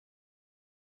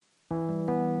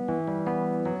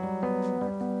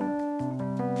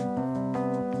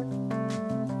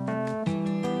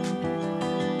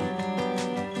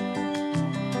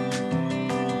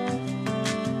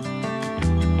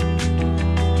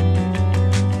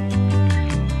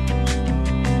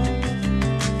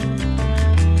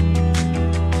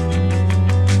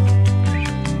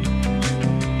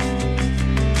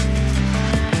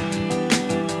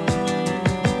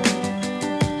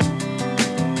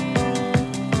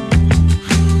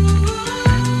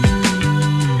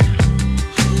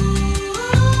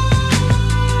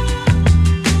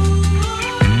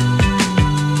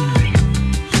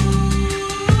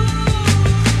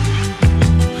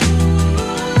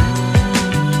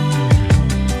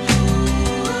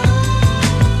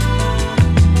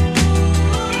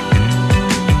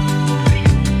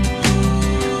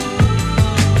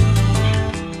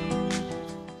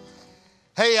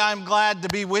I'm glad to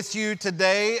be with you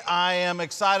today. I am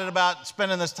excited about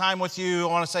spending this time with you. I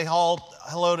want to say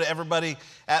hello to everybody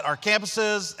at our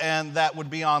campuses and that would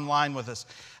be online with us.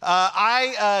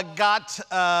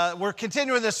 We're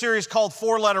continuing this series called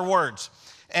Four-Letter Words.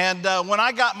 And when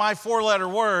I got my four-letter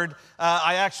word,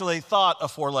 I actually thought a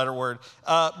four-letter word,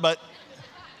 but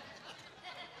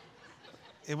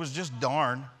it was just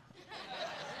darn.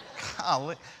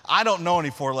 Golly. I don't know any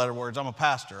four-letter words. I'm a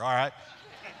pastor, all right?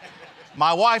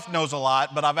 My wife knows a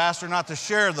lot, but I've asked her not to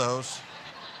share those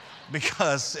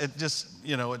because it just,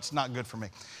 it's not good for me.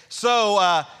 So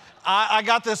I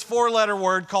got this four-letter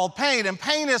word called pain, and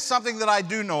pain is something that I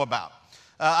do know about.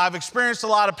 I've experienced a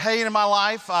lot of pain in my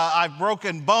life. I've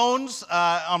broken bones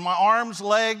on my arms,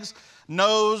 legs,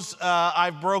 nose.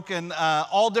 I've broken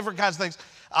all different kinds of things.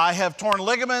 I have torn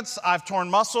ligaments. I've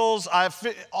torn muscles.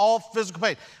 All physical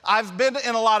pain. I've been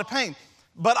in a lot of pain.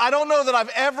 But I don't know that I've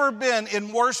ever been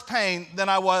in worse pain than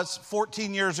I was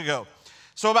 14 years ago.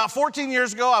 So about 14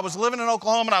 years ago, I was living in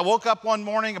Oklahoma, and I woke up one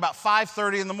morning about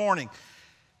 5:30 in the morning.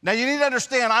 Now, you need to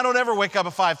understand, I don't ever wake up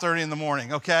at 5:30 in the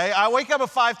morning, okay? I wake up at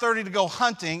 5:30 to go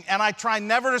hunting, and I try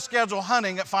never to schedule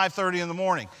hunting at 5:30 in the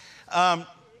morning. But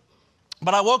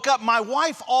I woke up. My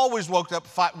wife always woke up.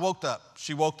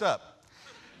 She woke up.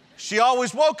 She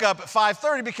always woke up at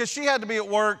 5:30 because she had to be at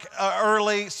work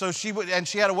early, so she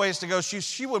had a ways to go.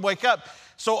 She would wake up.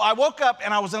 So I woke up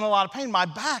and I was in a lot of pain. My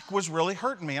back was really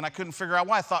hurting me, and I couldn't figure out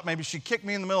why. I thought maybe she kicked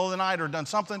me in the middle of the night or done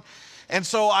something. And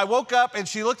so I woke up and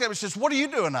she looked at me and says, "What are you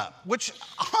doing up?" Which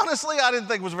honestly I didn't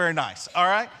think was very nice. All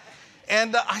right.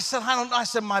 And I said, I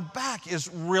said, "My back is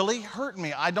really hurting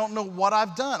me. I don't know what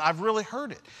I've done. I've really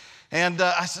hurt it." And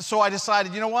so I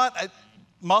decided, you know what,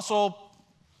 muscle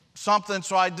something,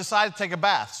 so I decided to take a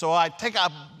bath. So I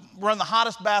run the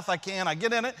hottest bath I can. I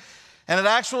get in it, and it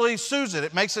actually soothes it.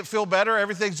 It makes it feel better.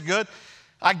 Everything's good.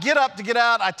 I get up to get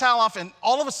out. I towel off, and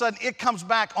all of a sudden, it comes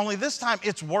back. Only this time,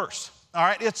 it's worse. All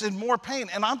right, it's in more pain.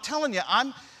 And I'm telling you,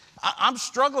 I'm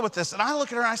struggling with this. And I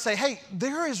look at her and I say, "Hey,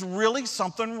 there is really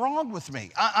something wrong with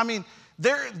me. I mean,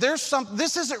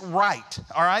 this isn't right.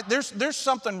 All right, there's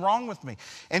something wrong with me."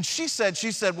 And she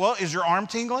said, "Well, is your arm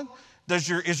tingling? Is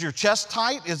your chest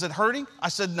tight? Is it hurting?" I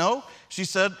said, "No." She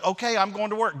said, "Okay, I'm going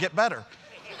to work. Get better."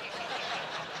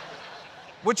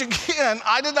 Which again,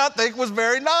 I did not think was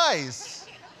very nice.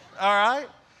 All right?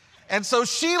 And so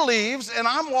she leaves, and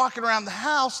I'm walking around the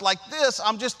house like this.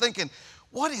 I'm just thinking,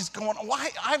 what is going on?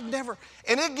 Why?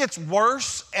 And it gets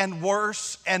worse and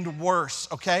worse and worse,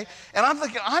 okay? And I'm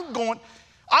thinking, I'm going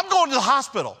to the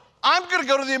hospital. I'm going to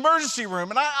go to the emergency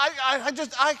room, and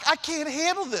I can't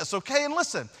handle this, okay? And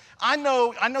listen, I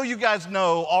know you guys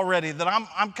know already that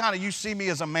I'm kind of, you see me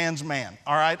as a man's man,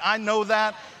 all right? I know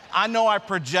that. I know I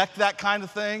project that kind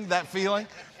of thing, that feeling.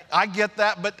 I get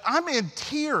that, but I'm in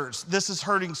tears. This is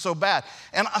hurting so bad.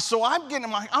 And so I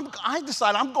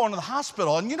decide I'm going to the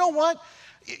hospital. And you know what?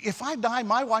 If I die,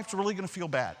 my wife's really going to feel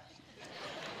bad.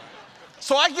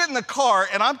 So I get in the car,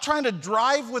 and I'm trying to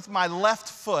drive with my left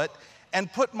foot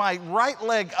and put my right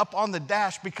leg up on the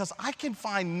dash because I can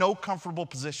find no comfortable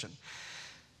position.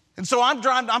 And so I'm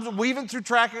driving, I'm weaving through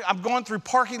traffic, I'm going through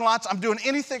parking lots, I'm doing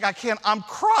anything I can. I'm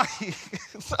crying.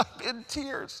 I'm in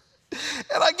tears.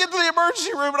 And I get to the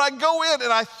emergency room, and I go in,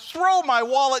 and I throw my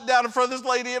wallet down in front of this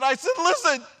lady, and I said,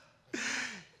 "Listen,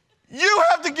 you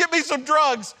have to give me some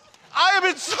drugs. I am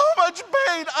in so much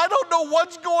pain. I don't know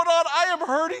what's going on. I am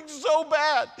hurting so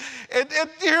bad. And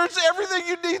here's everything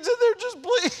you need in there. Just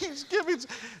please give me."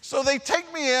 So they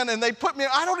take me in, and they put me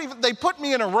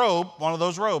in a robe, one of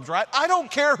those robes, right? I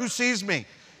don't care who sees me.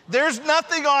 There's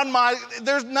nothing on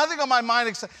my mind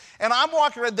except, and I'm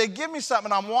walking around, they give me something,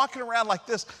 and I'm walking around like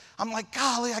this. I'm like,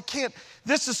 golly, I can't,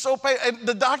 this is so painful. And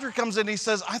the doctor comes in, and he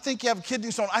says, "I think you have a kidney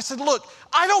stone." I said, "Look,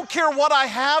 I don't care what I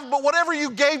have, but whatever you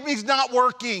gave me is not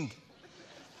working."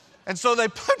 And so they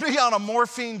put me on a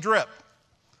morphine drip,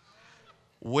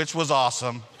 which was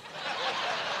awesome.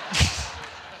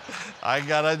 I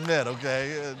gotta admit,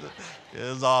 okay, it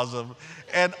was awesome.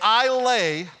 And I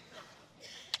lay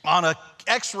on an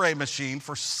X-ray machine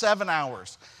for 7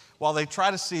 hours while they try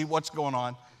to see what's going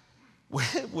on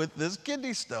with this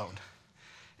kidney stone.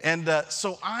 And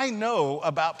so I know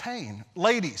about pain.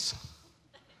 Ladies,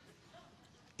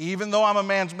 even though I'm a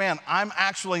man's man, I'm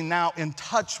actually now in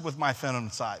touch with my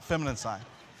feminine side.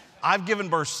 I've given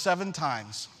birth 7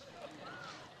 times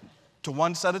to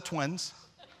one set of twins.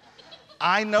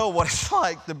 I know what it's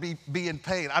like to be in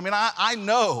pain. I mean, I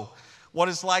know what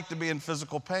it's like to be in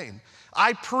physical pain.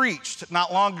 I preached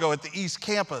not long ago at the East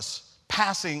Campus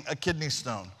passing a kidney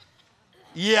stone.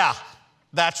 Yeah,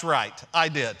 that's right, I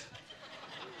did.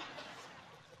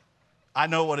 I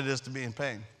know what it is to be in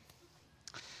pain.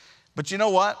 But you know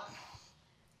what?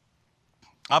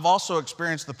 I've also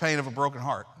experienced the pain of a broken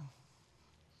heart.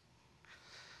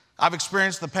 I've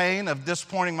experienced the pain of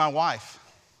disappointing my wife.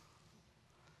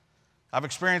 I've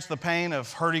experienced the pain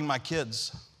of hurting my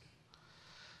kids.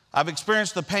 I've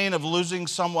experienced the pain of losing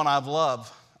someone I've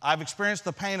loved. I've experienced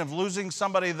the pain of losing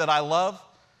somebody that I love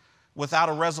without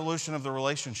a resolution of the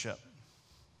relationship.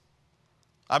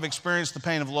 I've experienced the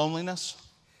pain of loneliness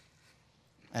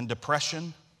and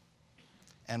depression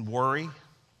and worry.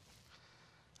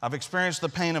 I've experienced the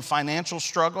pain of financial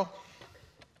struggle.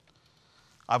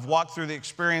 I've walked through the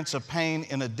experience of pain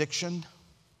in addiction.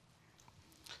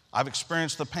 I've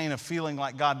experienced the pain of feeling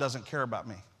like God doesn't care about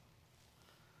me.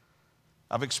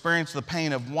 I've experienced the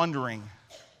pain of wondering,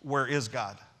 where is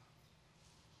God?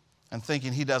 And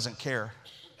thinking He doesn't care.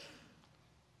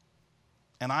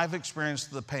 And I've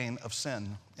experienced the pain of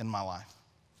sin in my life.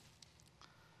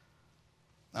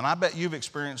 And I bet you've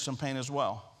experienced some pain as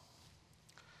well.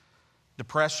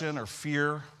 Depression or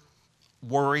fear,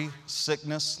 worry,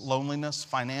 sickness, loneliness,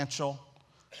 financial.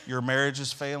 Your marriage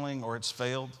is failing or it's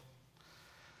failed.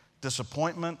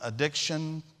 Disappointment,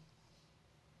 addiction,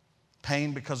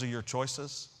 pain because of your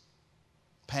choices,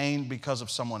 pain because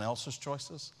of someone else's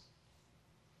choices.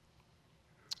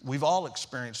 We've all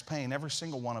experienced pain, every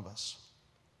single one of us.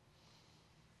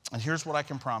 And here's what I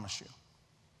can promise you.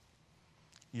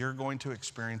 You're going to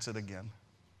experience it again.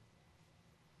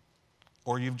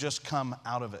 Or you've just come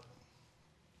out of it.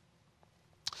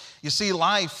 You see,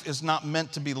 life is not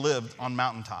meant to be lived on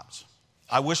mountaintops.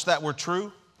 I wish that were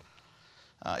true.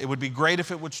 It would be great if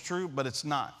it was true, but it's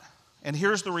not. And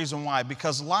here's the reason why.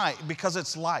 Because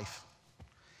it's life.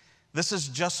 This is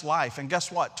just life. And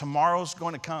guess what? Tomorrow's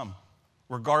going to come,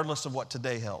 regardless of what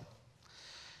today held.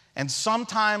 And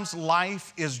sometimes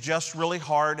life is just really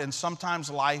hard, and sometimes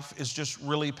life is just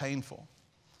really painful.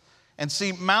 And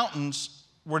see, mountains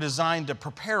were designed to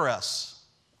prepare us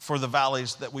for the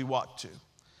valleys that we walk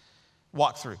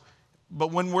through.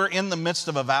 But when we're in the midst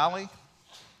of a valley,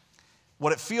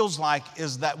 what it feels like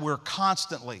is that we're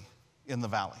constantly in the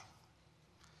valley,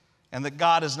 and that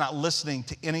God is not listening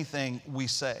to anything we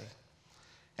say.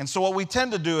 And so what we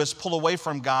tend to do is pull away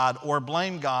from God or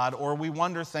blame God, or we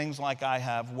wonder things like I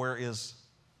have, where is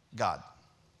God?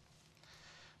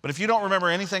 But if you don't remember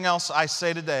anything else I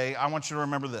say today, I want you to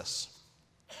remember this.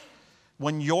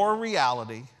 When your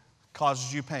reality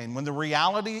causes you pain, when the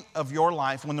reality of your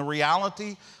life, when the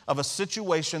reality of a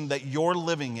situation that you're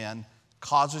living in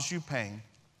causes you pain,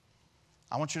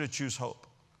 I want you to choose hope.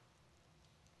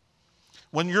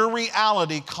 When your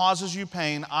reality causes you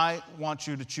pain, I want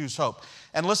you to choose hope.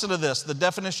 And listen to this. The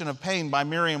definition of pain by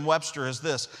Merriam-Webster is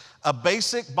this: a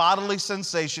basic bodily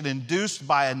sensation induced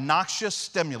by a noxious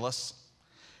stimulus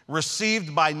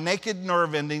received by naked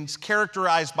nerve endings,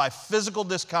 characterized by physical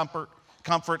discomfort,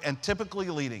 and typically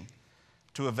leading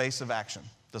to evasive action.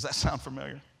 Does that sound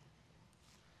familiar?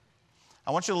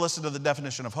 I want you to listen to the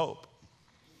definition of hope.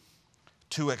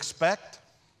 To expect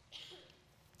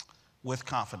with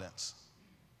confidence.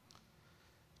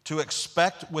 To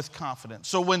expect with confidence.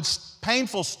 So when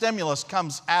painful stimulus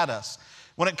comes at us,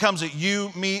 when it comes at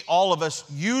you, me, all of us,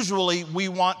 usually we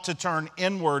want to turn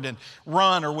inward and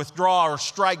run or withdraw or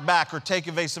strike back or take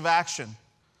evasive action.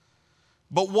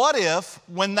 But what if,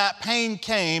 when that pain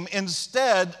came,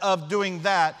 instead of doing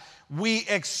that, we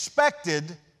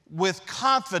expected with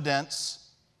confidence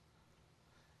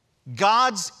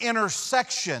God's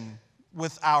intersection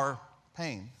with our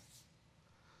pain?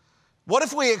 What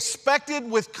if we expected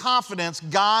with confidence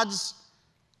God's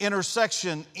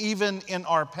intersection even in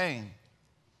our pain?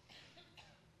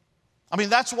 I mean,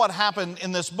 that's what happened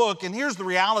in this book. And here's the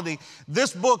reality.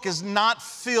 This book is not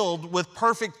filled with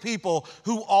perfect people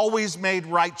who always made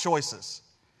right choices.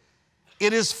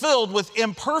 It is filled with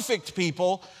imperfect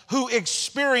people who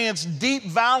experience deep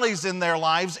valleys in their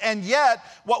lives. And yet,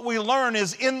 what we learn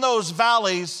is in those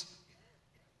valleys,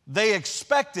 they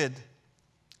expected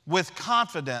with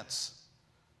confidence,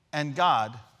 and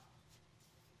God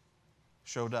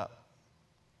showed up.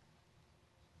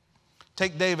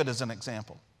 Take David as an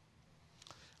example.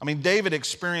 I mean, David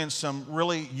experienced some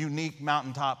really unique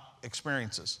mountaintop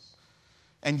experiences.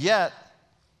 And yet,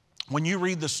 when you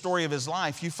read the story of his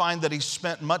life, you find that he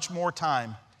spent much more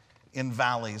time in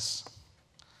valleys.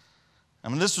 I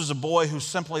mean, this was a boy who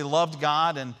simply loved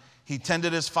God, and he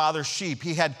tended his father's sheep.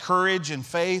 He had courage and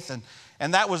faith,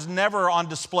 and that was never on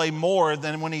display more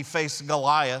than when he faced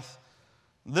Goliath.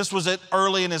 This was it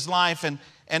early in his life,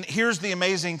 and here's the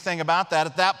amazing thing about that.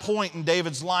 At that point in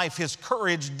David's life, his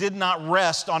courage did not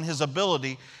rest on his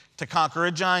ability to conquer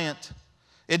a giant.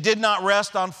 It did not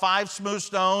rest on 5 smooth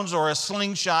stones or a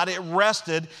slingshot. It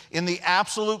rested in the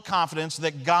absolute confidence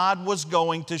that God was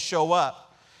going to show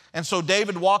up. And so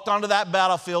David walked onto that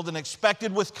battlefield and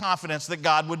expected with confidence that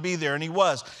God would be there, and he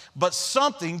was. But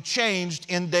something changed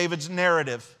in David's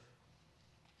narrative.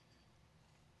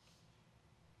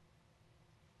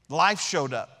 Life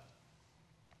showed up,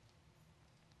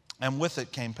 and with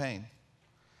it came pain.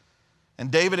 And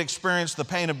David experienced the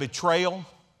pain of betrayal,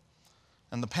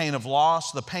 and the pain of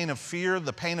loss, the pain of fear,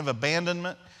 the pain of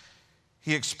abandonment.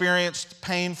 He experienced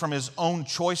pain from his own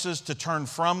choices to turn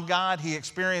from God. He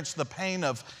experienced the pain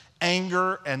of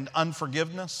anger and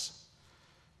unforgiveness.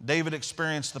 David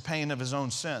experienced the pain of his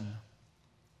own sin.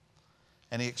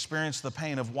 And he experienced the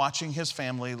pain of watching his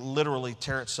family literally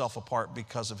tear itself apart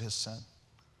because of his sin.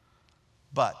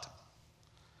 But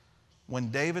when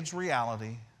David's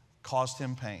reality caused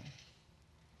him pain,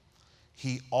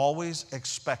 he always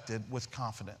expected with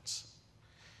confidence.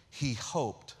 He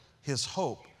hoped. His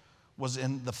hope was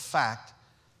in the fact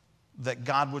that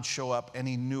God would show up, and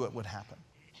he knew it would happen.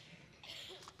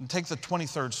 And take the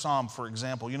 23rd Psalm, for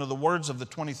example. You know, the words of the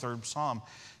 23rd Psalm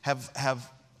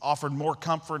have offered more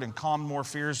comfort and calmed more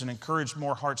fears and encouraged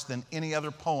more hearts than any other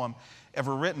poem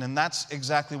ever written. And that's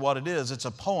exactly what it is. It's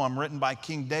a poem written by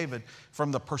King David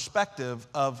from the perspective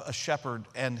of a shepherd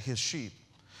and his sheep.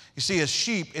 You see, a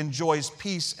sheep enjoys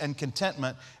peace and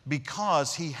contentment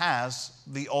because he has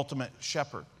the ultimate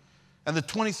shepherd. And the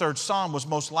 23rd Psalm was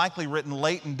most likely written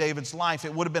late in David's life.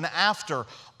 It would have been after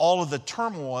all of the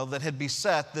turmoil that had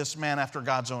beset this man after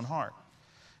God's own heart.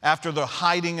 After the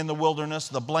hiding in the wilderness,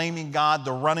 the blaming God,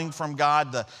 the running from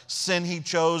God, the sin he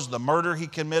chose, the murder he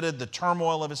committed, the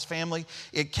turmoil of his family,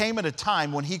 it came at a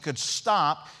time when he could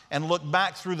stop and look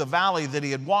back through the valley that he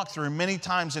had walked through many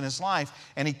times in his life,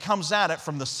 and he comes at it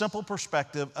from the simple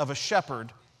perspective of a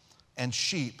shepherd and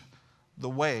sheep, the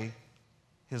way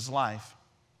his life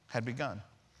had begun.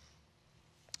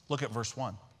 Look at verse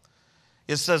 1.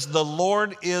 It says, "The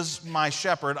Lord is my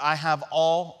shepherd. I have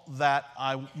all that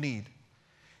I need.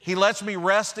 He lets me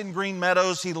rest in green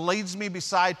meadows. He leads me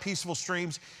beside peaceful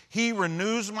streams. He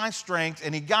renews my strength,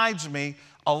 and he guides me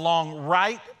along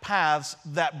right paths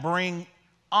that bring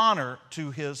honor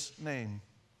to his name."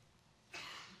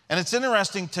 And it's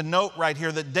interesting to note right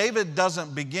here that David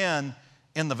doesn't begin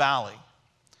in the valley.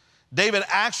 David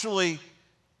actually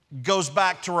goes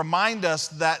back to remind us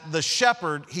that the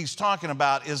shepherd he's talking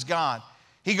about is God.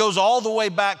 He goes all the way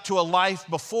back to a life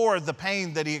before the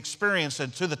pain that he experienced,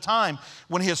 and to the time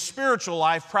when his spiritual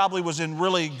life probably was in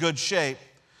really good shape,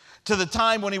 to the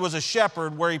time when he was a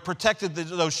shepherd where he protected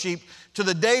those sheep, to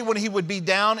the day when he would be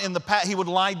down in he would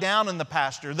lie down in the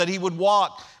pasture, that he would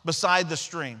walk beside the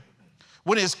stream,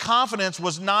 when his confidence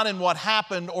was not in what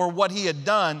happened or what he had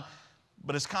done,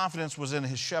 but his confidence was in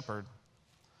his shepherd.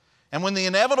 And when the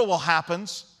inevitable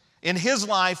happens in his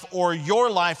life or your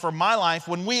life or my life,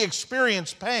 when we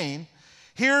experience pain,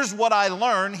 here's what I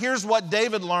learned, here's what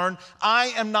David learned: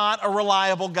 I am not a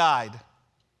reliable guide.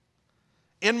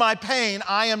 In my pain,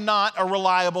 I am not a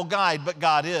reliable guide, but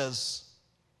God is.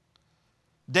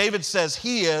 David says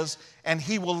he is, and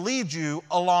he will lead you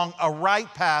along a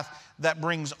right path that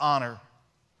brings honor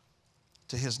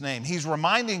to his name. He's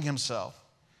reminding himself,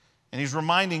 and he's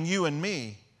reminding you and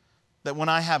me, that when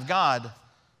I have God,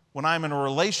 when I'm in a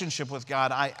relationship with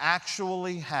God, I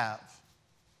actually have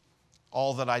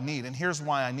all that I need. And here's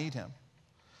why I need him.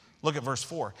 Look at verse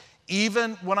 4.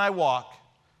 Even when I walk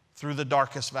through the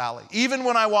darkest valley. Even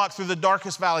when I walk through the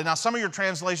darkest valley. Now, some of your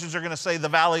translations are going to say the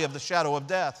valley of the shadow of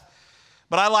death.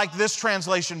 But I like this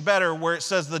translation better, where it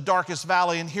says the darkest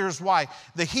valley, and here's why.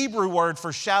 The Hebrew word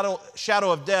for shadow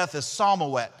of death is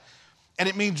samawet, and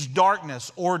it means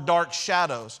darkness or dark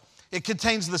shadows. It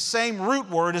contains the same root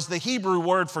word as the Hebrew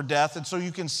word for death, and so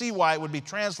you can see why it would be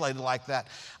translated like that.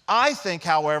 I think,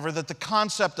 however, that the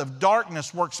concept of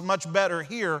darkness works much better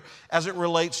here as it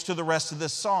relates to the rest of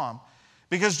this psalm.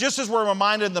 Because just as we're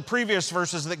reminded in the previous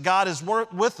verses that God is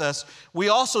with us, we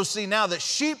also see now that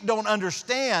sheep don't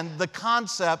understand the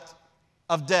concept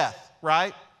of death,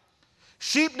 right?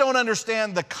 Sheep don't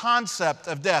understand the concept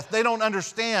of death. They don't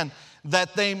understand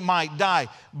that they might die,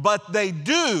 but they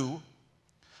do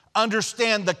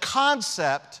understand the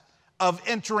concept of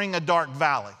entering a dark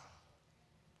valley.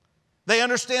 They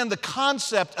understand the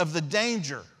concept of the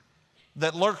danger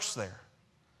that lurks there.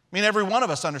 I mean, every one of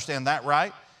us understand that,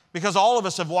 right? Because all of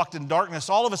us have walked in darkness.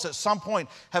 All of us at some point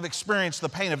have experienced the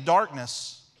pain of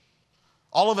darkness.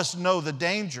 All of us know the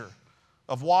danger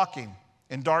of walking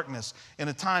in darkness. In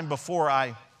a time before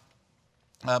I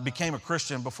became a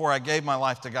Christian, before I gave my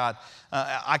life to God,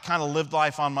 I kind of lived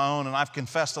life on my own, and I've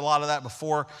confessed a lot of that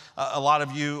before a lot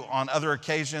of you on other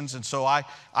occasions. And so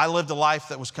I lived a life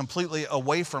that was completely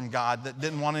away from God, that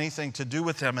didn't want anything to do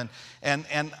with Him. And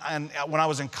when I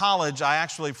was in college, I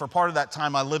actually, for part of that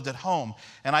time, I lived at home.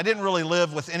 And I didn't really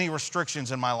live with any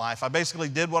restrictions in my life. I basically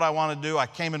did what I wanted to do. I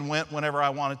came and went whenever I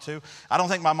wanted to. I don't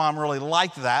think my mom really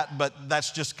liked that, but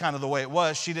that's just kind of the way it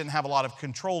was. She didn't have a lot of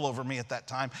control over me at that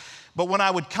time. But when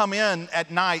I would come in at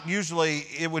night, usually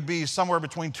it would be somewhere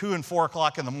between 2 and 4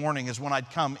 o'clock in the morning is when I'd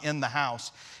come in the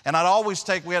house. And I'd always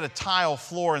we had a tile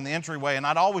floor in the entryway, and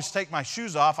I'd always take my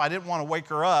shoes off. I didn't want to wake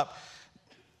her up,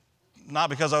 not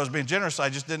because I was being generous. I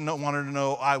just didn't want her to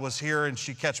know I was here and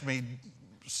she'd catch me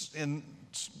in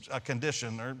a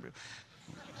condition.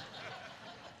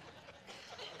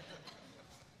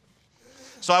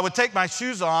 So I would take my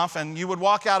shoes off, and you would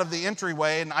walk out of the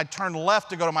entryway, and I'd turn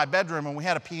left to go to my bedroom, and we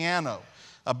had a piano,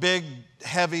 a big,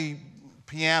 heavy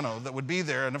piano that would be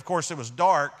there. And of course, it was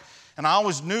dark, and I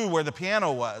always knew where the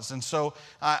piano was. And so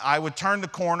I would turn the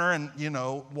corner and,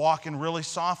 walking really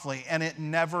softly, and it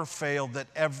never failed that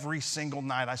every single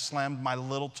night I slammed my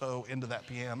little toe into that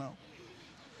piano,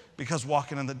 because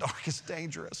walking in the dark is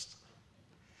dangerous.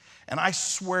 And I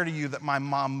swear to you that my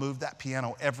mom moved that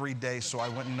piano every day so I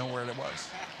wouldn't know where it was.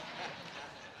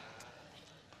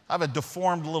 I have a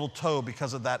deformed little toe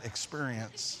because of that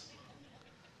experience.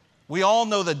 We all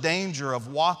know the danger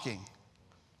of walking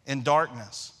in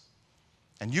darkness.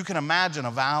 And you can imagine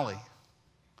a valley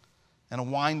and a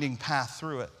winding path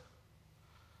through it.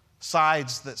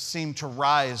 Sides that seem to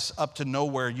rise up to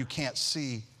nowhere you can't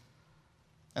see.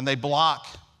 And they block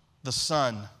the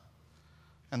sun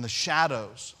and the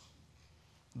shadows,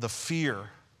 the fear.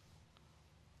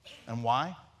 And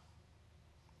why?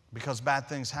 Because bad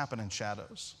things happen in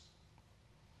shadows.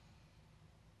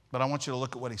 But I want you to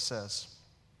look at what he says.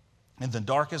 In the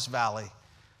darkest valley,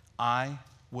 I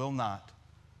will not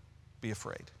be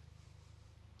afraid.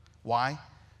 Why?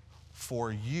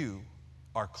 For you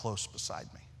are close beside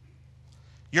me.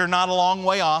 You're not a long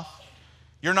way off.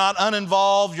 You're not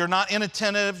uninvolved. You're not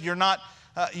inattentive. You're not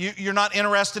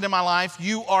interested in my life.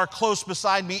 You are close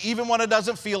beside me, even when it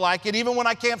doesn't feel like it, even when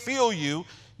I can't feel you.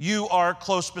 You are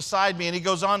close beside me. And he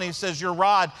goes on and he says, your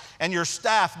rod and your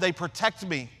staff, they protect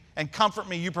me and comfort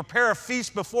me. You prepare a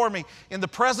feast before me in the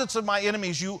presence of my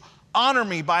enemies. You honor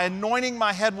me by anointing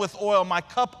my head with oil. My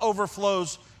cup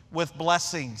overflows with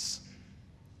blessings.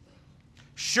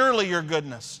 Surely your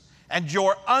goodness and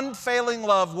your unfailing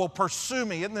love will pursue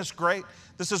me. Isn't this great?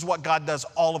 This is what God does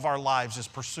all of our lives, is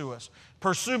pursue us.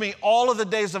 Pursue me all of the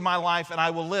days of my life, and I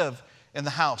will live in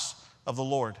the house of the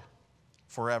Lord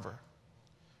forever.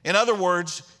 In other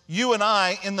words, you and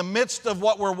I, in the midst of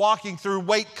what we're walking through,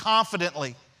 wait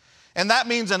confidently. And that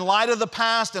means in light of the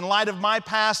past, in light of my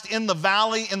past, in the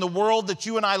valley, in the world that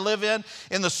you and I live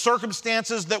in the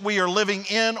circumstances that we are living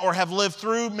in or have lived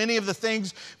through, many of the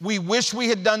things we wish we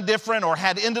had done different or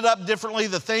had ended up differently,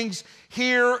 the things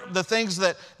here, the things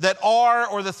that are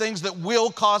or the things that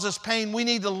will cause us pain, we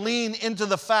need to lean into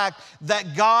the fact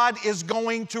that God is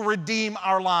going to redeem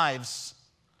our lives.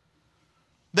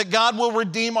 That God will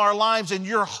redeem our lives, and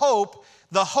your hope,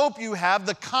 the hope you have,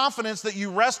 the confidence that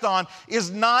you rest on, is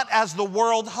not as the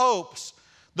world hopes.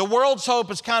 The world's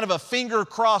hope is kind of a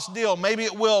finger-crossed deal. Maybe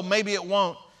it will, maybe it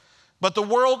won't. But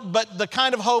the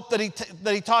kind of hope that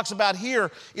he talks about here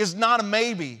is not a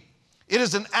maybe. It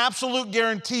is an absolute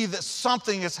guarantee that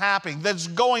something is happening, that it's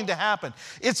going to happen.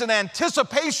 It's an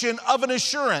anticipation of an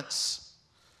assurance.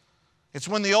 It's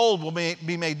when the old will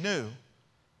be made new.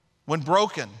 When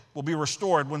broken will be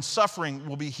restored, when suffering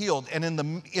will be healed. And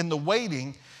in the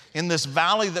waiting, in this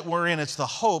valley that we're in, it's the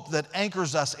hope that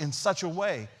anchors us in such a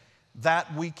way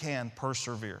that we can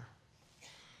persevere.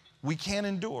 We can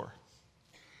endure.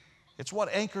 It's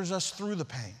what anchors us through the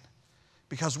pain,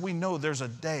 because we know there's a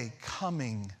day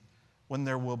coming when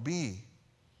there will be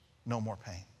no more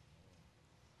pain.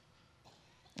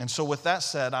 And so with that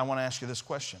said, I want to ask you this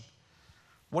question.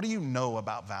 What do you know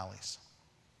about valleys?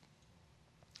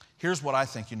 Here's what I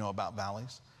think you know about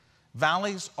valleys.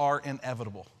 Valleys are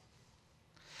inevitable.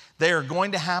 They are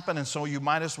going to happen, and so you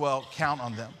might as well count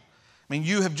on them. I mean,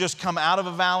 you have just come out of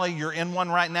a valley, you're in one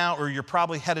right now, or you're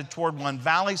probably headed toward one.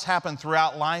 Valleys happen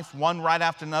throughout life, one right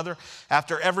after another.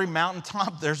 After every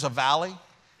mountaintop, there's a valley.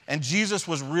 And Jesus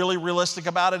was really realistic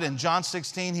about it. In John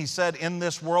 16, he said, in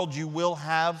this world you will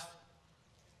have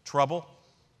trouble.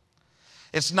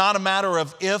 It's not a matter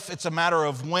of if, it's a matter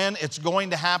of when it's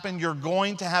going to happen. You're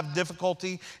going to have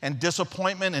difficulty and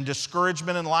disappointment and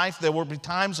discouragement in life. There will be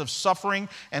times of suffering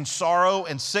and sorrow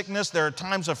and sickness. There are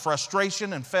times of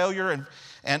frustration and failure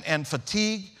and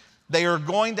fatigue. They are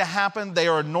going to happen. They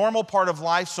are a normal part of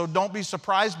life, so don't be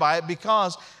surprised by it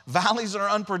because valleys are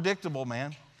unpredictable,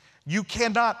 man. You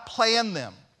cannot plan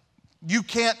them. You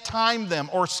can't time them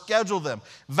or schedule them.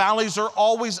 Valleys are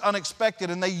always unexpected,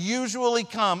 and they usually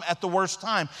come at the worst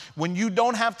time, when you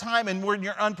don't have time and when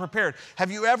you're unprepared.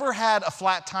 Have you ever had a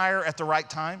flat tire at the right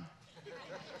time?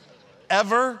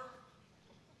 Ever?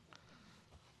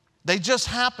 They just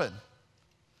happen.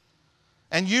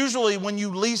 And usually when you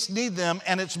least need them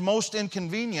and it's most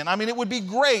inconvenient. I mean, it would be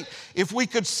great if we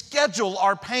could schedule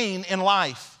our pain in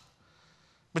life.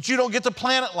 But you don't get to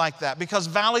plan it like that because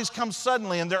valleys come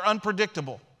suddenly and they're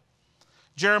unpredictable.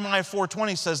 Jeremiah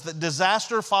 4:20 says that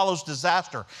disaster follows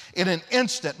disaster. In an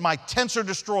instant, my tents are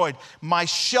destroyed. My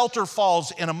shelter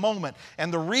falls in a moment.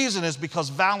 And the reason is because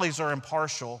valleys are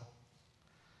impartial.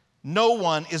 No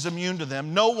one is immune to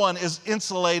them. No one is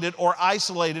insulated or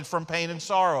isolated from pain and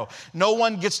sorrow. No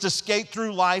one gets to skate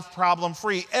through life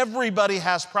problem-free. Everybody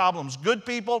has problems. Good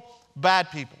people, bad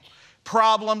people.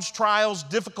 Problems, trials,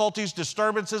 difficulties,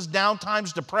 disturbances,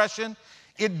 downtimes, depression.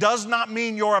 It does not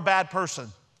mean you're a bad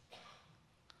person.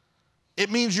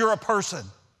 It means you're a person.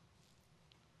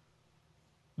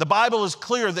 The Bible is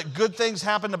clear that good things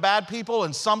happen to bad people,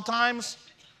 and sometimes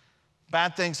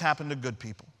bad things happen to good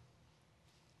people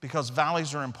because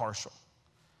valleys are impartial.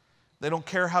 They don't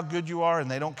care how good you are, and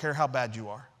they don't care how bad you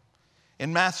are.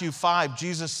 In Matthew 5,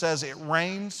 Jesus says it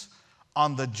rains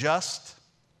on the just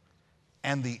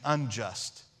and the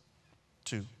unjust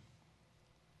too.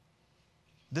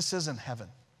 This isn't heaven.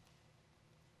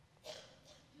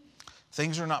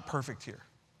 Things are not perfect here.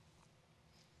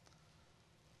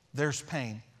 There's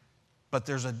pain, but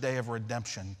there's a day of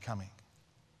redemption coming.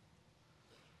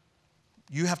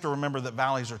 You have to remember that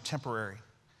valleys are temporary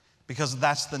because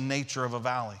that's the nature of a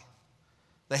valley.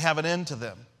 They have an end to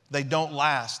them. They don't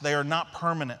last. They are not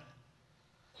permanent.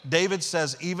 David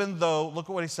says, even though, look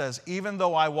at what he says, even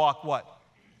though I walk what?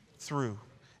 Through.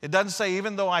 It doesn't say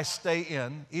even though I stay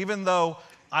in, even though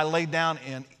I lay down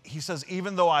in. He says,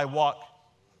 even though I walk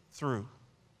through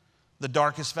the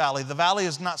darkest valley. The valley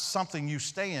is not something you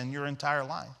stay in your entire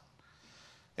life.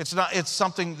 It's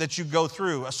something that you go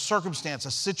through, a circumstance,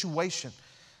 a situation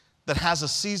that has a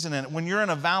season in it. When you're in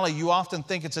a valley, you often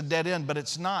think it's a dead end, but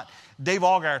it's not. Dave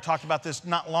Allgaier talked about this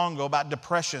not long ago, about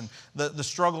depression, the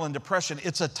struggle in depression.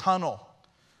 It's a tunnel.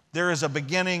 There is a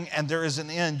beginning and there is an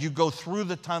end. You go through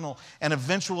the tunnel and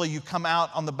eventually you come out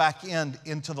on the back end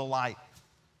into the light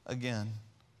again.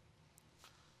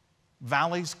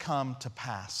 Valleys come to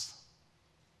pass.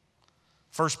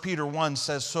 1 Peter 1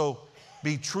 says, so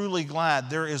be truly glad.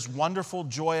 There is wonderful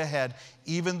joy ahead,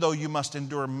 even though you must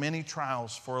endure many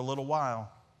trials for a little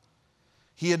while.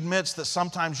 He admits that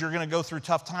sometimes you're going to go through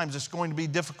tough times. It's going to be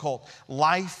difficult.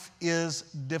 Life is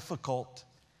difficult,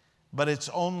 but it's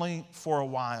only for a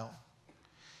while.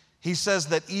 He says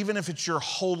that even if it's your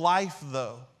whole life,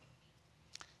 though,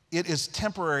 it is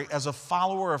temporary. As a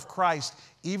follower of Christ,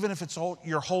 even if it's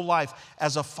your whole life,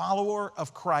 as a follower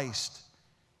of Christ,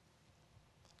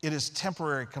 it is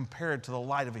temporary compared to the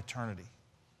light of eternity.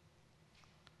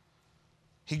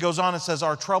 He goes on and says,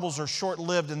 our troubles are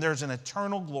short-lived and there's an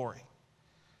eternal glory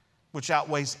which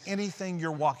outweighs anything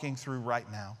you're walking through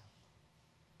right now.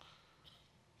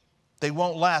 They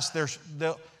won't last.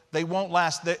 They won't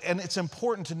last. And it's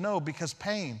important to know because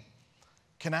pain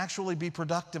can actually be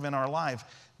productive in our life.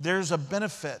 There's a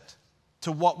benefit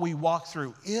to what we walk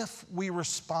through if we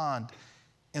respond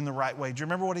in the right way. Do you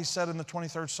remember what he said in the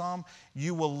 23rd Psalm?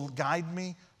 You will guide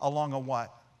me along a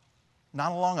what?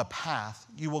 Not along a path.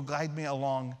 You will guide me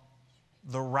along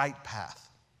the right path.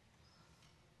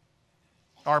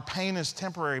 Our pain is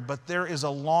temporary, but there is a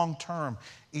long-term,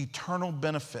 eternal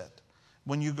benefit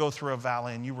when you go through a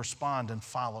valley and you respond and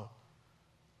follow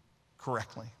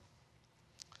correctly.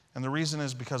 And the reason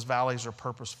is because valleys are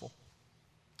purposeful.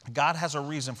 God has a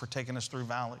reason for taking us through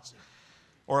valleys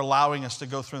or allowing us to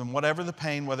go through them. Whatever the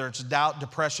pain, whether it's doubt,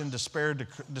 depression, despair,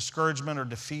 discouragement, or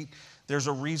defeat, there's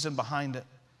a reason behind it.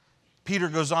 Peter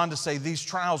goes on to say, these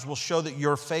trials will show that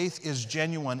your faith is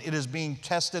genuine. It is being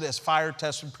tested as fire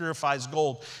tests and purifies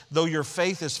gold, though your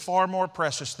faith is far more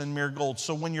precious than mere gold.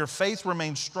 So when your faith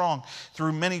remains strong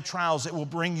through many trials, it will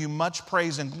bring you much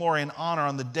praise and glory and honor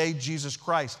on the day Jesus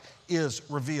Christ is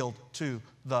revealed to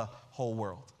the whole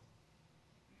world.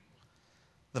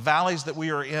 The valleys that we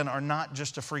are in are not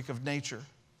just a freak of nature.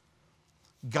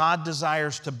 God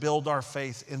desires to build our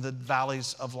faith in the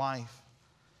valleys of life.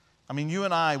 I mean, you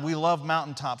and I, we love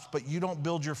mountaintops, but you don't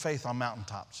build your faith on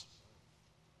mountaintops.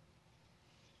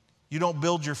 You don't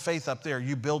build your faith up there.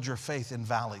 You build your faith in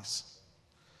valleys.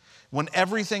 When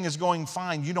everything is going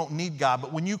fine, you don't need God.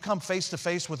 But when you come face to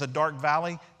face with a dark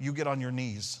valley, you get on your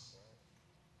knees.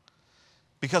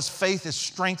 Because faith is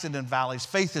strengthened in valleys.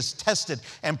 Faith is tested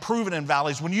and proven in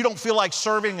valleys. When you don't feel like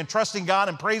serving and trusting God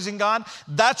and praising God,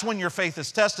 that's when your faith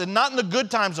is tested. Not in the good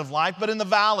times of life, but in the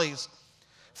valleys.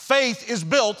 Faith is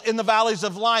built in the valleys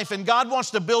of life, and God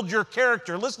wants to build your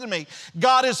character. Listen to me.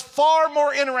 God is far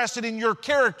more interested in your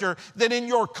character than in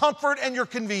your comfort and your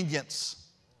convenience.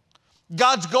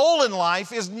 God's goal in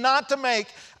life is not to make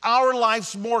our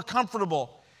lives more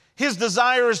comfortable. His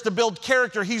desire is to build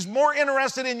character. He's more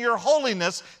interested in your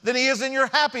holiness than he is in your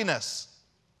happiness.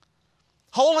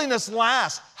 Holiness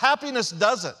lasts. Happiness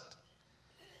doesn't.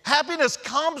 Happiness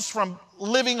comes from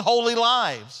living holy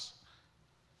lives.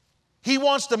 He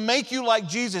wants to make you like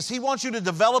Jesus. He wants you to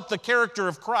develop the character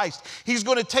of Christ. He's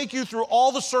going to take you through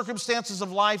all the circumstances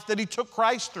of life that he took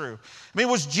Christ through. I mean,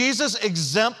 was Jesus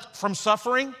exempt from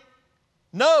suffering?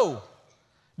 No.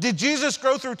 Did Jesus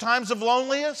go through times of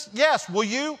loneliness? Yes. Will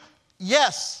you?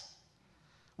 Yes.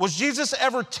 Was Jesus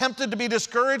ever tempted to be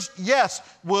discouraged? Yes.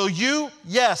 Will you?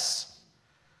 Yes.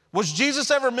 Was Jesus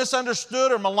ever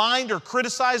misunderstood or maligned or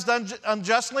criticized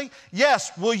unjustly?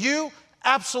 Yes. Will you?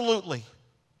 Absolutely.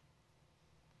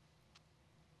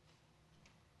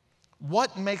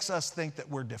 What makes us think that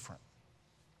we're different?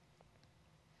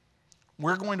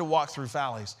 We're going to walk through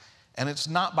valleys, and it's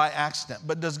not by accident.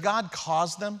 But does God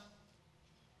cause them?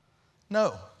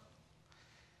 No.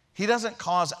 He doesn't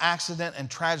cause accident and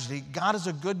tragedy. God is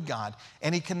a good God,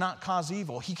 and he cannot cause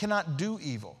evil. He cannot do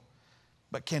evil.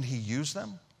 But can he use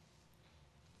them?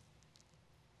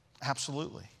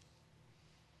 Absolutely.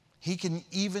 He can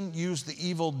even use the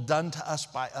evil done to us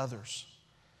by others.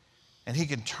 And he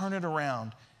can turn it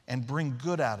around and bring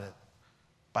good at it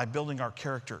by building our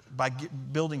character, by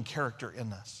building character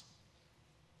in us.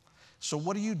 So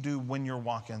what do you do when you're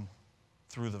walking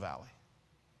through the valley?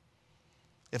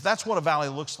 If that's what a valley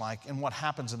looks like and what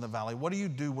happens in the valley, what do you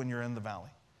do when you're in the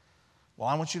valley? Well,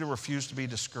 I want you to refuse to be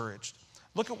discouraged.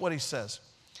 Look at what he says.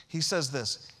 He says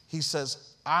this. He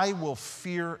says, I will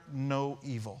fear no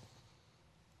evil.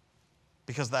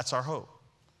 Because that's our hope.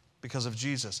 Because of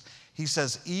Jesus. He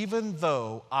says, even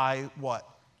though I what?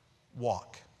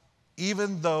 Walk.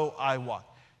 Even though I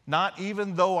walk. Not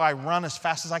even though I run as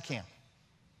fast as I can.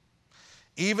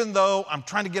 Even though I'm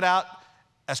trying to get out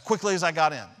as quickly as I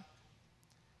got in.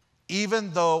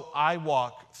 Even though I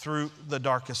walk through the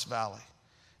darkest valley.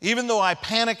 Even though I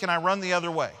panic and I run the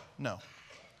other way. No.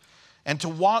 And to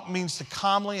walk means to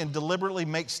calmly and deliberately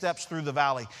make steps through the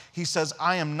valley. He says,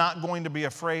 I am not going to be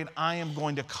afraid. I am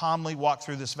going to calmly walk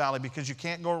through this valley because you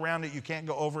can't go around it, you can't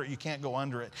go over it, you can't go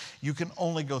under it. You can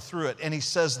only go through it. And he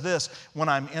says this, when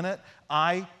I'm in it,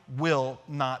 I will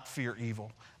not fear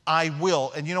evil. I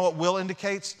will. And you know what will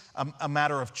indicates? A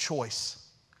matter of choice.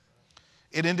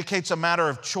 It indicates a matter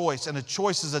of choice, and a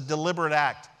choice is a deliberate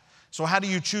act. So how do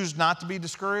you choose not to be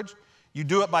discouraged? You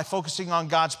do it by focusing on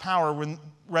God's power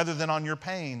rather than on your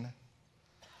pain.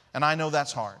 And I know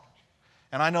that's hard.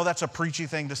 And I know that's a preachy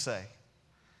thing to say.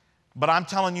 But I'm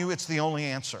telling you, it's the only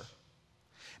answer.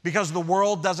 Because the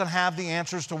world doesn't have the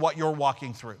answers to what you're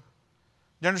walking through.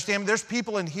 You understand? There's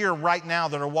people in here right now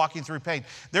that are walking through pain.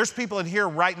 There's people in here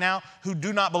right now who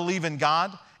do not believe in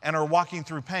God and are walking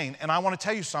through pain. And I want to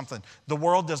tell you something. The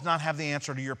world does not have the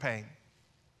answer to your pain.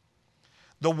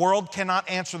 The world cannot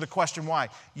answer the question why.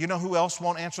 You know who else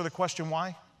won't answer the question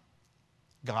why?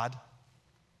 God.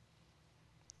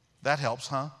 That helps,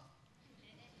 huh?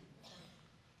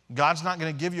 God's not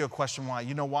going to give you a question why.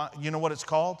 You know why? You know what it's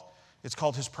called? It's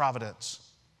called his providence.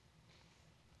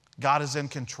 God is in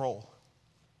control.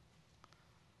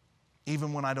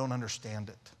 Even when I don't understand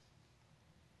it.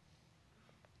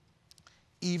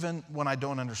 Even when I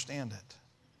don't understand it.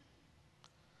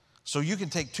 So you can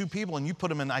take two people and you put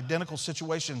them in identical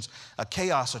situations, a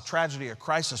chaos, a tragedy, a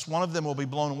crisis. One of them will be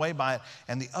blown away by it,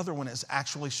 and the other one is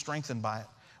actually strengthened by it.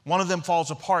 One of them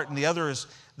falls apart, and the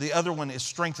other one is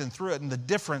strengthened through it. And the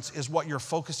difference is what you're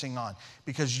focusing on,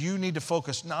 because you need to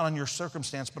focus not on your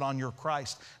circumstance, but on your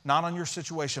Christ. Not on your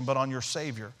situation, but on your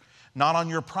Savior. Not on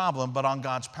your problem, but on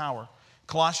God's power.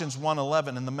 Colossians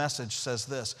 1:11 in the Message says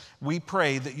this, we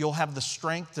pray that you'll have the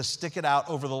strength to stick it out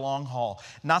over the long haul.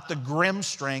 Not the grim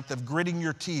strength of gritting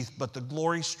your teeth, but the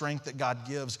glory strength that God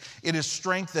gives. It is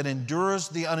strength that endures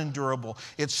the unendurable.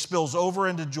 It spills over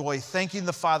into joy, thanking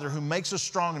the Father who makes us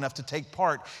strong enough to take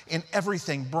part in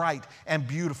everything bright and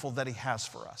beautiful that he has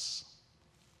for us.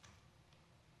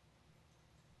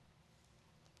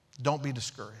 Don't be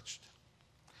discouraged.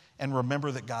 And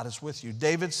remember that God is with you.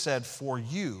 David said, for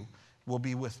you will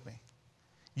be with me.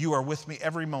 You are with me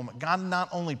every moment. God not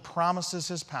only promises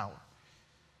his power,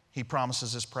 he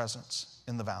promises his presence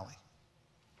in the valley.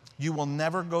 You will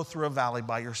never go through a valley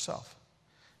by yourself.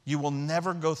 You will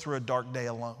never go through a dark day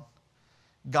alone.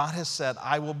 God has said,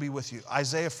 I will be with you.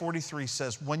 Isaiah 43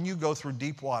 says, when you go through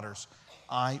deep waters,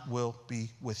 I will be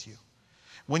with you.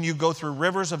 When you go through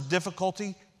rivers of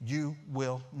difficulty, you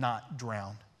will not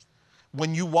drown.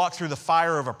 When you walk through the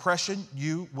fire of oppression,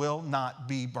 you will not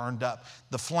be burned up.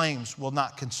 The flames will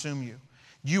not consume you.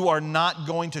 You are not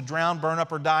going to drown, burn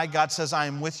up, or die. God says, I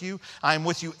am with you. I am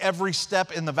with you every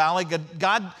step in the valley.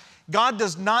 God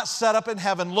does not set up in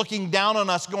heaven looking down on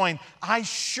us going, I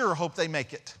sure hope they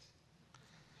make it.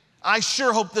 I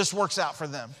sure hope this works out for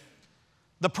them.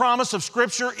 The promise of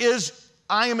Scripture is,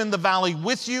 I am in the valley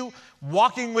with you,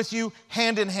 walking with you,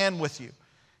 hand in hand with you.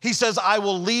 He says, I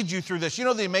will lead you through this. You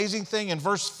know the amazing thing in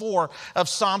verse 4 of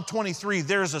Psalm 23,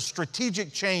 there is a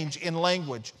strategic change in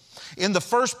language. In the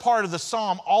first part of the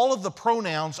psalm, all of the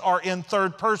pronouns are in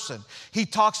third person. He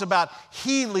talks about,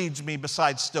 He leads me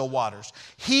beside still waters.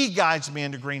 He guides me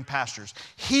into green pastures.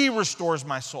 He restores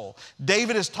my soul.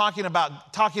 David is talking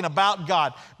about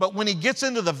God, but when he gets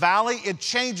into the valley, it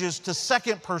changes to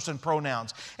second person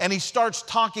pronouns. And he starts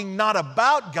talking not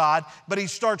about God, but he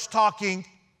starts talking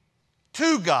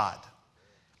to God.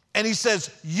 And he says,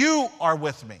 you are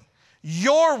with me.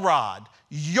 Your rod,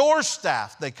 your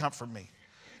staff, they comfort me.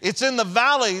 It's in the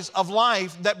valleys of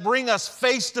life that bring us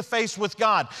face to face with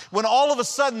God. When all of a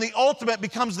sudden the ultimate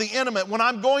becomes the intimate. When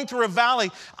I'm going through a valley,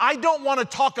 I don't want to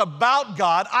talk about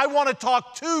God. I want to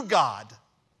talk to God.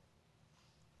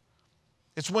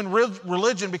 It's when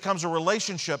religion becomes a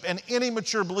relationship, and any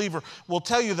mature believer will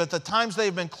tell you that the times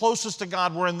they've been closest to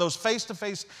God were in those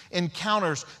face-to-face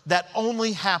encounters that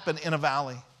only happen in a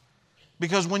valley.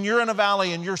 Because when you're in a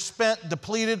valley and you're spent,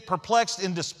 depleted, perplexed,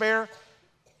 in despair,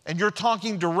 and you're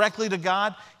talking directly to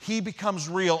God, He becomes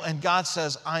real, and God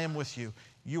says, I am with you.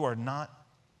 You are not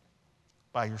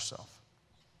by yourself.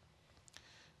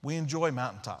 We enjoy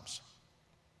mountaintops,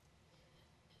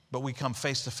 but we come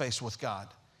face to face with God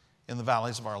in the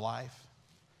valleys of our life,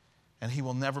 and He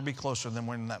will never be closer than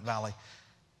we're in that valley.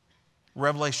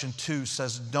 Revelation 2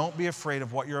 says, don't be afraid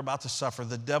of what you're about to suffer.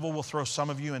 The devil will throw some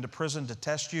of you into prison to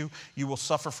test you. You will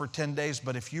suffer for 10 days,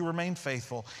 but if you remain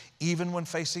faithful, even when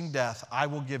facing death, I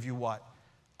will give you what?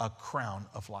 A crown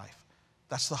of life.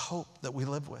 That's the hope that we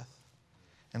live with.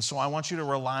 And so I want you to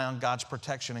rely on God's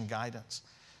protection and guidance.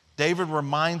 David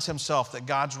reminds himself that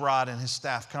God's rod and his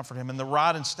staff comfort him. And the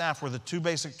rod and staff were the two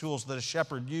basic tools that a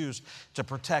shepherd used to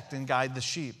protect and guide the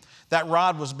sheep. That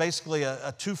rod was basically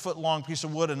a 2-foot-long piece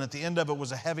of wood, and at the end of it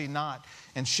was a heavy knot.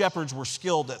 And shepherds were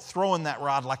skilled at throwing that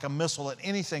rod like a missile at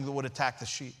anything that would attack the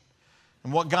sheep.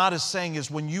 And what God is saying is,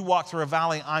 when you walk through a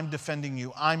valley, I'm defending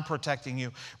you. I'm protecting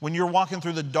you. When you're walking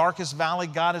through the darkest valley,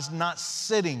 God is not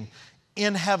sitting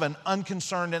in heaven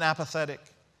unconcerned and apathetic.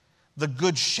 The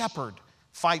good shepherd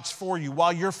fights for you.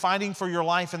 While you're fighting for your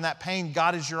life in that pain,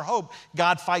 God is your hope.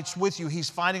 God fights with you. He's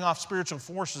fighting off spiritual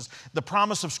forces. The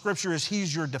promise of Scripture is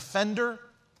He's your defender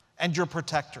and your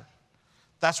protector.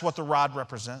 That's what the rod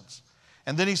represents.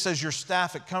 And then He says, your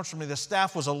staff, it comforts me. The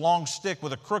staff was a long stick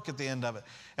with a crook at the end of it.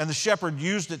 And the shepherd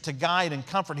used it to guide and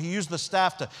comfort. He used the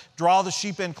staff to draw the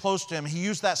sheep in close to him. He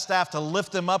used that staff to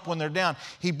lift them up when they're down.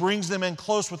 He brings them in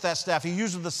close with that staff. He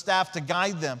uses the staff to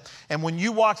guide them. And when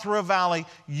you walk through a valley,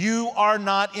 you are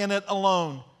not in it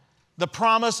alone. The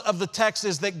promise of the text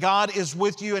is that God is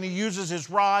with you, and He uses His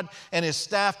rod and His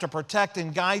staff to protect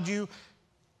and guide you.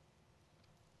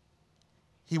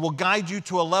 He will guide you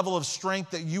to a level of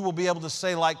strength that you will be able to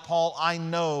say, like Paul, I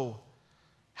know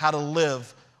how to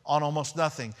live on almost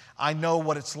nothing. I know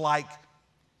what it's like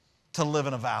to live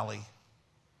in a valley.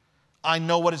 I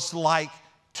know what it's like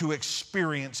to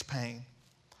experience pain.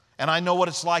 And I know what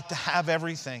it's like to have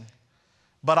everything.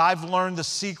 But I've learned the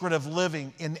secret of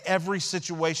living in every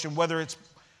situation, whether it's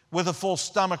with a full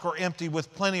stomach or empty,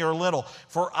 with plenty or little.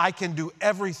 For I can do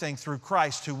everything through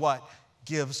Christ who what?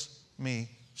 Gives me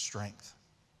strength.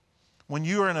 When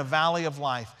you are in a valley of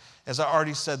life, as I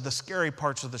already said, the scary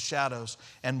parts are the shadows.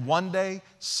 And one day,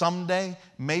 someday,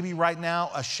 maybe right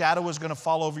now, a shadow is going to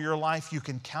fall over your life. You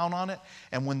can count on it.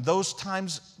 And when those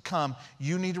times come,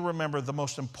 you need to remember the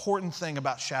most important thing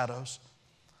about shadows.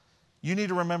 You need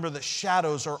to remember that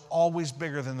shadows are always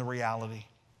bigger than the reality.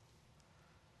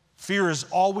 Fear is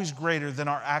always greater than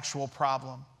our actual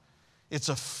problem. It's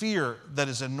a fear that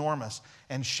is enormous,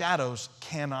 and shadows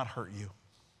cannot hurt you.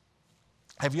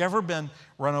 Have you ever been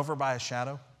run over by a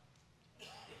shadow?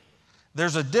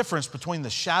 There's a difference between the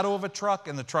shadow of a truck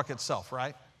and the truck itself,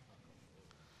 right?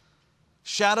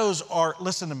 Shadows are,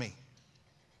 listen to me,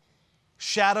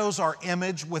 shadows are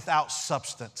image without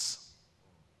substance.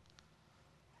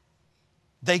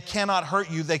 They cannot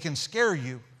hurt you. They can scare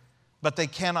you, but they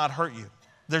cannot hurt you.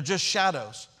 They're just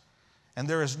shadows. And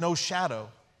there is no shadow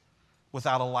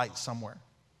without a light somewhere.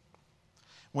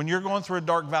 When you're going through a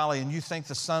dark valley and you think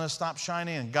the sun has stopped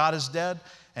shining and God is dead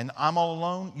and I'm all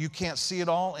alone, you can't see it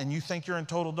all and you think you're in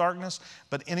total darkness,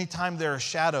 but anytime there's a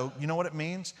shadow, you know what it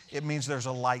means? It means there's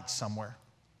a light somewhere.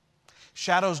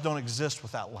 Shadows don't exist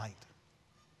without light.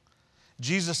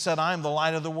 Jesus said, I am the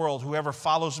light of the world. Whoever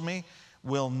follows me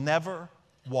will never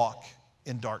walk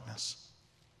in darkness.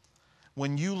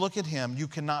 When you look at him, you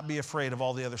cannot be afraid of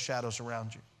all the other shadows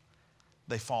around you.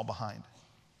 They fall behind.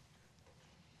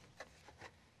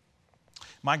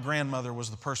 My grandmother was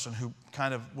the person who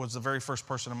kind of was the very first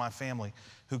person in my family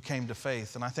who came to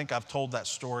faith. And I think I've told that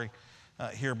story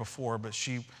here before, but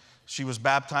she was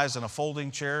baptized in a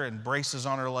folding chair and braces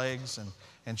on her legs,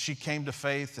 and she came to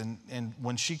faith. And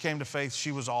when she came to faith,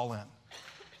 she was all in.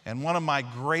 And one of my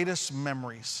greatest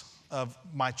memories of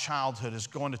my childhood is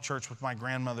going to church with my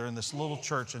grandmother in this little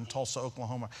church in Tulsa,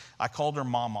 Oklahoma. I called her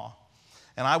Mama.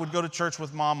 And I would go to church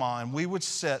with Mama, and we would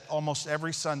sit almost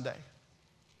every Sunday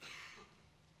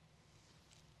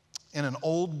in an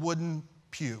old wooden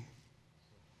pew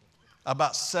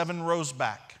about 7 rows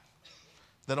back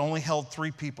that only held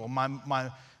 3 people. My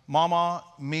mama,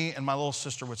 me, and my little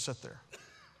sister would sit there.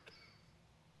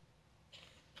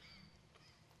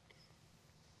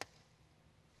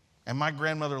 And my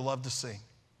grandmother loved to sing.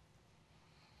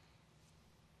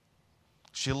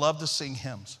 She loved to sing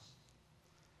hymns.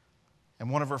 And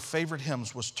one of her favorite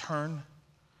hymns was Turn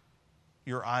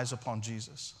Your Eyes Upon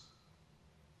Jesus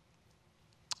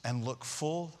and look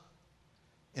full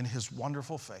in his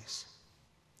wonderful face,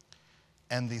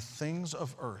 and the things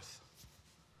of earth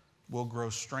will grow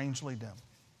strangely dim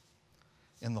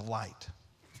in the light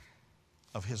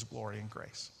of his glory and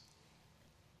grace.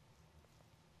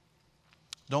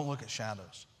 Don't look at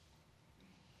shadows.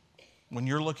 When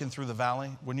you're looking through the valley,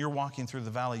 when you're walking through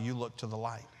the valley, you look to the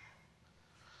light.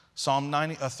 Psalm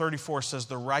 34 says,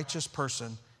 the righteous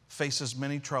person faces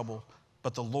many trouble,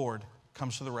 but the Lord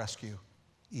comes to the rescue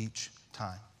each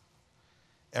time.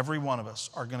 Every one of us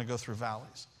are going to go through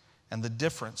valleys. And the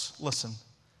difference, listen,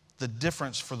 the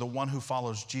difference for the one who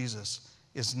follows Jesus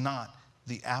is not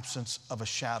the absence of a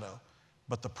shadow,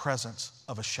 but the presence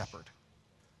of a shepherd.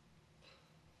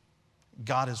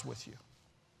 God is with you.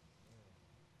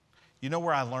 You know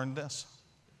where I learned this?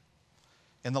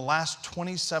 In the last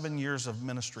 27 years of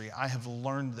ministry, I have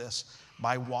learned this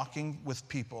by walking with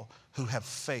people who have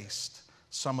faced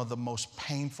some of the most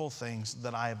painful things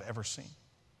that I have ever seen.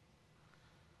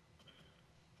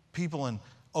 People in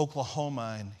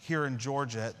Oklahoma and here in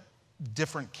Georgia at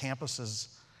different campuses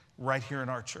right here in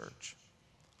our church.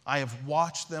 I have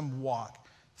watched them walk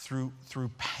through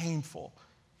painful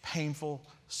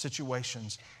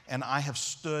situations, and I have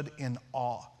stood in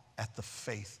awe at the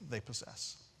faith they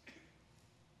possess.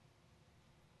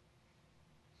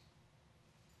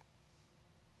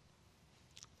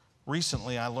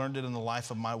 Recently, I learned it in the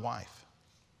life of my wife.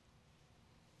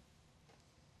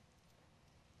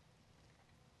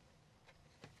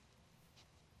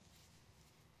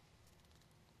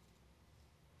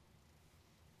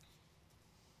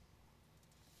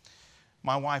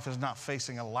 My wife is not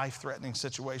facing a life-threatening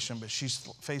situation, but she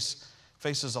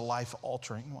faces a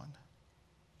life-altering one.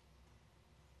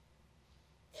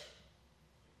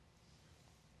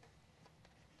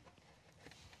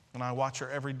 And I watch her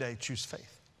every day choose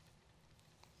faith.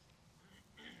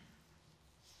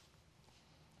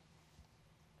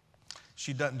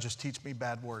 She doesn't just teach me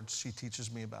bad words, she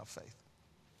teaches me about faith.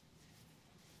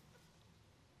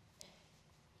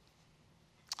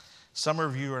 Some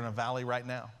of you are in a valley right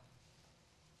now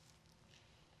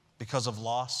because of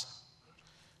loss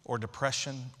or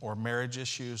depression or marriage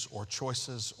issues or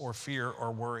choices or fear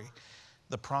or worry.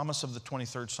 The promise of the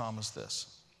 23rd Psalm is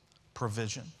this: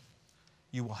 provision.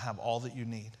 You will have all that you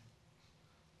need.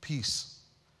 Peace.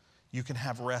 You can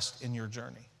have rest in your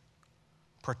journey.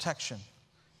 Protection.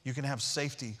 You can have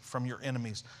safety from your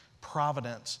enemies.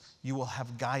 Providence. You will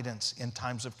have guidance in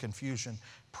times of confusion.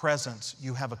 Presence.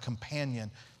 You have a companion,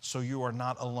 so you are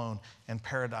not alone. And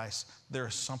paradise. There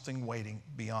is something waiting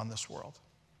beyond this world.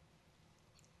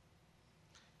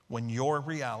 When your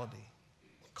reality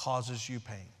causes you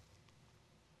pain,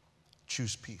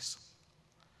 choose peace,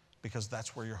 because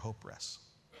that's where your hope rests.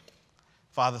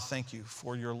 Father, thank you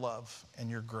for your love and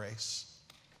your grace.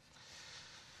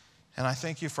 And I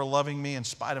thank you for loving me in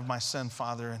spite of my sin,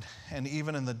 Father. And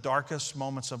even in the darkest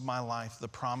moments of my life, the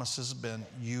promise has been,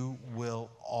 you will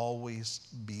always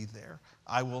be there.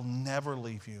 I will never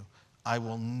leave you. I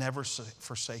will never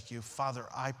forsake you. Father,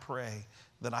 I pray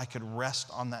that I could rest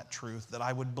on that truth, that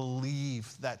I would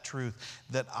believe that truth,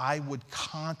 that I would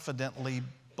confidently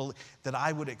believe, that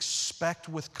I would expect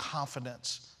with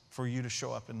confidence for you to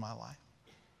show up in my life.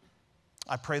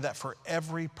 I pray that for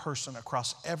every person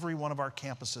across every one of our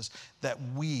campuses, that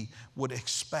we would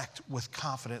expect with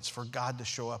confidence for God to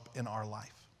show up in our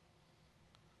life.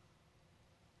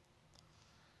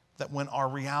 That when our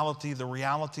reality, the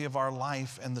reality of our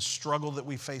life and the struggle that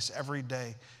we face every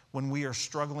day, when we are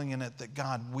struggling in it, that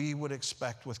God, we would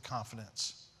expect with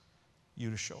confidence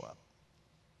you to show up.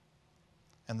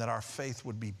 And that our faith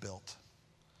would be built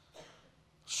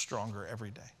stronger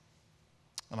every day.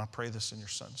 And I pray this in your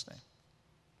Son's name.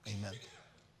 Amen.